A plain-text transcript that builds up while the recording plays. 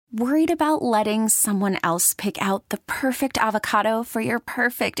Worried about letting someone else pick out the perfect avocado for your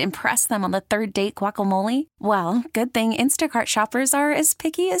perfect impress them on the third date guacamole? Well, good thing Instacart shoppers are as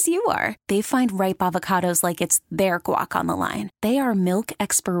picky as you are. They find ripe avocados like it's their guac on the line. They are milk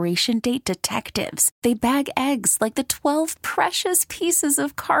expiration date detectives. They bag eggs like the 12 precious pieces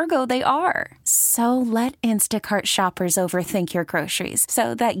of cargo they are. So let Instacart shoppers overthink your groceries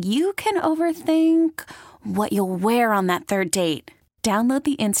so that you can overthink what you'll wear on that third date. Download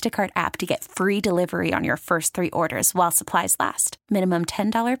the Instacart app to get free delivery on your first 3 orders while supplies last. Minimum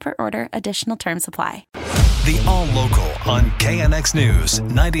 $10 per order. Additional terms apply. The All Local on KNX News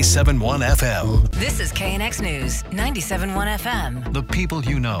 97.1 FM. This is KNX News 97.1 FM. The people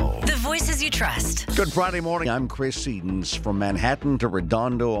you know. The voices you trust. Good Friday morning. I'm Chris Sedens. From Manhattan to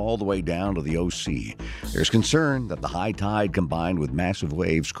Redondo all the way down to the OC. There's concern that the high tide combined with massive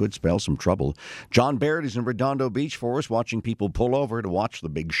waves could spell some trouble. John Baird is in Redondo Beach for us, watching people pull over to watch the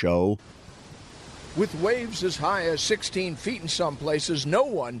big show. With waves as high as 16 feet in some places, no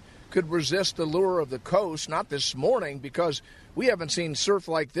one could resist the lure of the coast, not this morning, because we haven't seen surf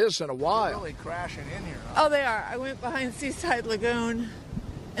like this in a while. They're really crashing in here. Oh, they are. I went behind Seaside Lagoon,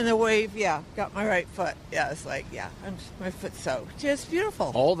 and the wave, got my right foot. It's like, my foot's soaked. Just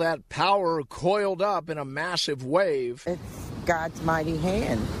beautiful. All that power coiled up in a massive wave. It's God's mighty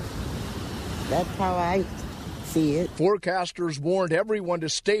hand. That's how I see it. Forecasters warned everyone to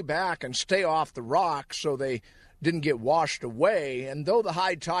stay back and stay off the rocks so they didn't get washed away. And though the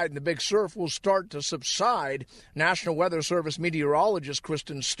high tide and the big surf will start to subside, National Weather Service meteorologist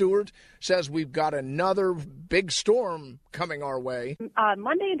Kristen Stewart says we've got another big storm coming our way.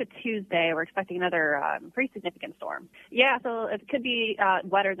 Monday into Tuesday, we're expecting another pretty significant storm. So it could be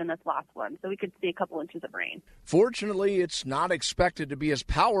wetter than this last one, so we could see a couple inches of rain. Fortunately, it's not expected to be as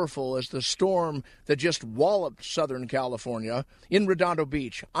powerful as the storm that just walloped Southern California. In Redondo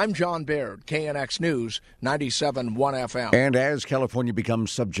Beach, I'm John Baird, KNX News 97.1 FM. And as California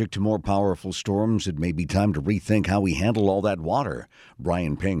becomes subject to more powerful storms, it may be time to rethink how we handle all that water.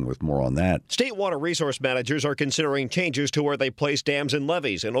 Brian Ping with more on that. State water resource managers are considering changes to where they place dams and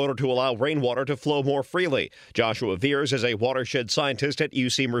levees in order to allow rainwater to flow more freely. Joshua Veers is a watershed scientist at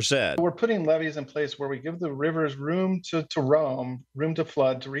UC Merced. We're putting levees in place where we give the rivers room to roam, room to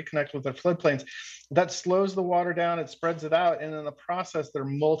flood, to reconnect with their floodplains. That slows the water down, it spreads it out, and in the process, there are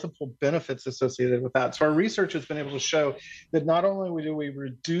multiple benefits associated with that. So our research has been able to show that not only do we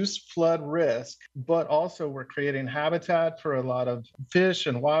reduce flood risk, but also we're creating habitat for a lot of fish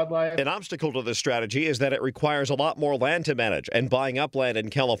and wildlife. An obstacle to this strategy is that it requires a lot more land to manage, and buying up land in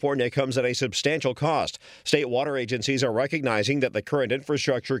California comes at a substantial cost. State water agencies are recognizing that the current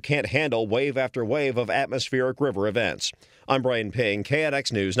infrastructure can't handle wave after wave of atmospheric river events. I'm Brian Ping,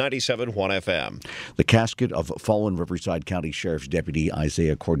 KNX News 97.1 FM. The casket of fallen Riverside County Sheriff's Deputy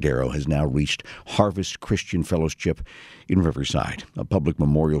Isaiah Cordero has now reached Harvest Christian Fellowship in Riverside. A public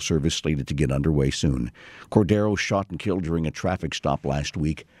memorial service slated to get underway soon. Cordero shot and killed during a traffic stop last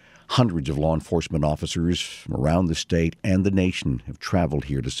week. Hundreds of law enforcement officers from around the state and the nation have traveled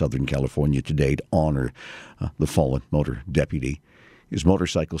here to Southern California today to honor the fallen motor deputy. His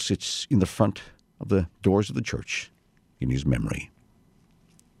motorcycle sits in the front of the doors of the church in his memory.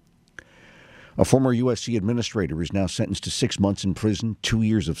 A former USC administrator is now sentenced to 6 months in prison, 2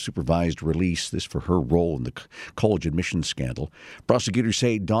 years of supervised release. This for her role in the college admissions scandal. Prosecutors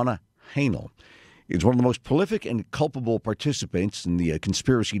say Donna Hanel is one of the most prolific and culpable participants in the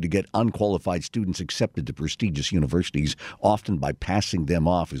conspiracy to get unqualified students accepted to prestigious universities, often by passing them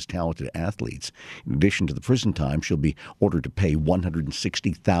off as talented athletes. In addition to the prison time, she'll be ordered to pay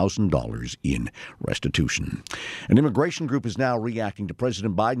 $160,000 in restitution. An immigration group is now reacting to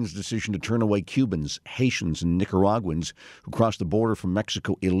President Biden's decision to turn away Cubans, Haitians, and Nicaraguans who crossed the border from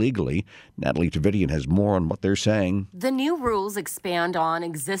Mexico illegally. Natalie Tavidian has more on what they're saying. The new rules expand on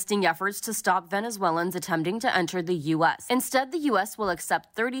existing efforts to stop Venezuelans attempting to enter the U.S. Instead, the U.S. will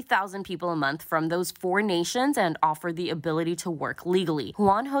accept 30,000 people a month from those 4 nations and offer the ability to work legally.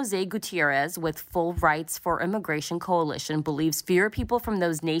 Juan Jose Gutierrez with Full Rights for Immigration Coalition believes fewer people from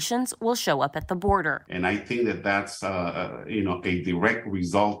those nations will show up at the border. And I think that that's a direct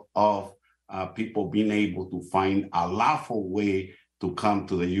result of people being able to find a lawful way to come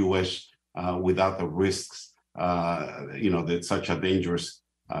to the U.S. Without the risks, that such a dangerous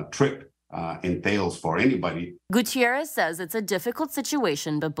trip entails for anybody. Gutierrez says it's a difficult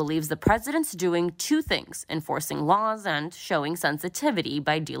situation, but believes the president's doing 2 things: enforcing laws and showing sensitivity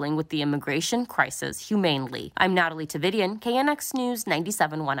by dealing with the immigration crisis humanely. I'm Natalie Tavidian, KNX News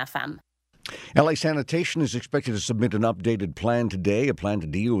 97.1 FM. LA Sanitation is expected to submit an updated plan today, a plan to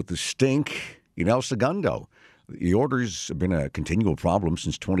deal with the stink in El Segundo. The odors have been a continual problem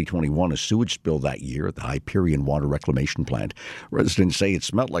since 2021, a sewage spill that year at the Hyperion Water Reclamation Plant. Residents say it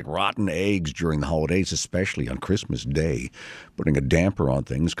smelled like rotten eggs during the holidays, especially on Christmas Day, putting a damper on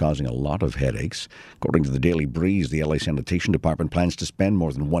things, causing a lot of headaches. According to the Daily Breeze, the LA Sanitation Department plans to spend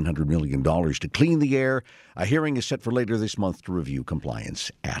more than $100 million to clean the air. A hearing is set for later this month to review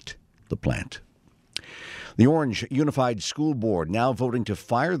compliance at the plant. The Orange Unified School Board now voting to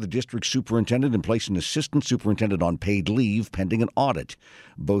fire the district superintendent and place an assistant superintendent on paid leave pending an audit.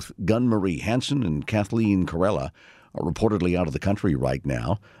 Both Gun Marie Hansen and Kathleen Corella are reportedly out of the country right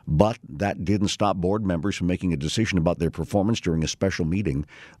now, but that didn't stop board members from making a decision about their performance during a special meeting.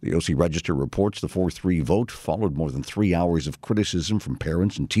 The OC Register reports the 4-3 vote followed more than 3 hours of criticism from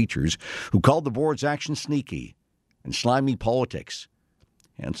parents and teachers who called the board's action sneaky and slimy politics.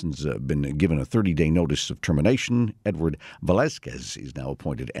 Hansen's been given a 30-day notice of termination. Edward Velasquez is now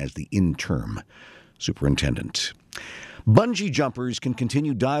appointed as the interim superintendent. Bungee jumpers can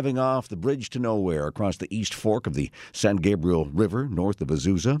continue diving off the Bridge to Nowhere across the East Fork of the San Gabriel River north of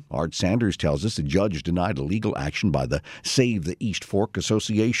Azusa. Art Sanders tells us the judge denied illegal action by the Save the East Fork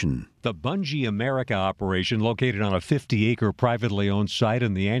Association. The Bungee America operation, located on a 50-acre privately owned site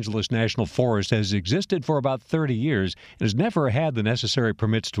in the Angeles National Forest, has existed for about 30 years and has never had the necessary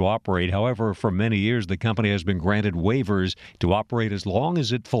permits to operate. However, for many years, the company has been granted waivers to operate as long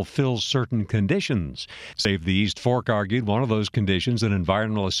as it fulfills certain conditions. Save the East Fork argued one of those conditions, an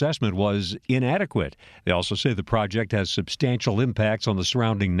environmental assessment, was inadequate. They also say the project has substantial impacts on the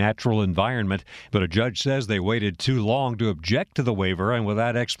surrounding natural environment, but a judge says they waited too long to object to the waiver, and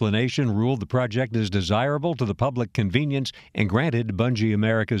without explanation, ruled the project is desirable to the public convenience and granted Bungee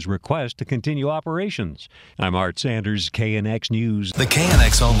America's request to continue operations. I'm Art Sanders, KNX News. The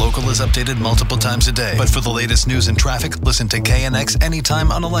KNX All Local is updated multiple times a day. But for the latest news and traffic, listen to KNX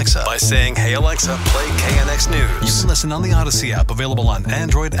anytime on Alexa by saying, "Hey Alexa, play KNX News." You can listen on the Odyssey app, available on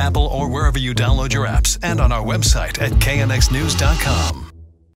Android, Apple, or wherever you download your apps, and on our website at knxnews.com.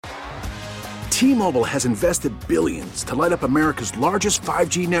 T-Mobile has invested billions to light up America's largest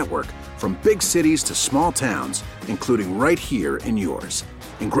 5G network, from big cities to small towns, including right here in yours.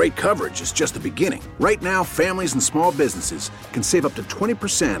 And great coverage is just the beginning. Right now, families and small businesses can save up to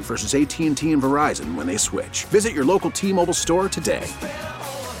 20% versus AT&T and Verizon when they switch. Visit your local T-Mobile store today.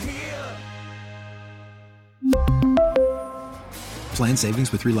 Plan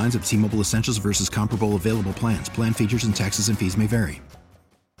savings with 3 lines of T-Mobile Essentials versus comparable available plans. Plan features and taxes and fees may vary.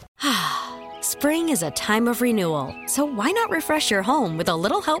 Spring is a time of renewal, so why not refresh your home with a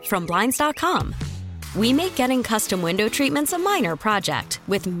little help from Blinds.com? We make getting custom window treatments a minor project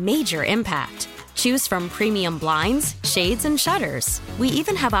with major impact. Choose from premium blinds, shades, and shutters. We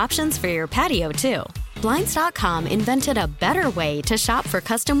even have options for your patio, too. Blinds.com invented a better way to shop for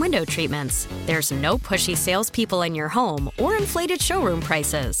custom window treatments. There's no pushy salespeople in your home or inflated showroom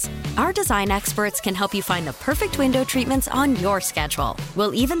prices. Our design experts can help you find the perfect window treatments on your schedule.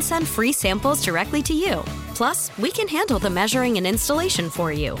 We'll even send free samples directly to you. Plus, we can handle the measuring and installation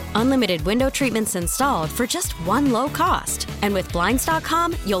for you. Unlimited window treatments installed for just one low cost. And with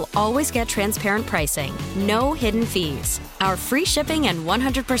Blinds.com, you'll always get transparent pricing. No hidden fees. Our free shipping and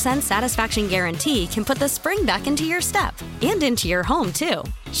 100% satisfaction guarantee can put the spring back into your step and into your home, too.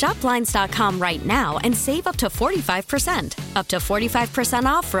 Shop Blinds.com right now and save up to 45%. Up to 45%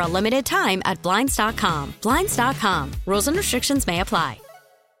 off for a limited time at Blinds.com. Blinds.com. Rules and restrictions may apply.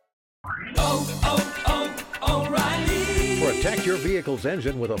 O'Reilly. Protect your vehicle's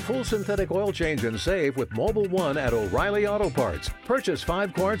engine with a full synthetic oil change and save with Mobil 1 at O'Reilly Auto Parts. Purchase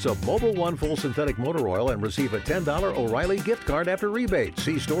 5 quarts of Mobil 1 full synthetic motor oil and receive a $10 O'Reilly gift card after rebate.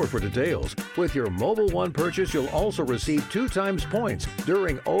 See store for details. With your Mobil 1 purchase, you'll also receive 2 times points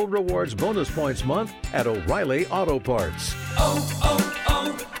during O Rewards Bonus Points Month at O'Reilly Auto Parts.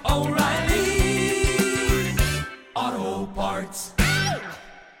 O'Reilly Auto Parts.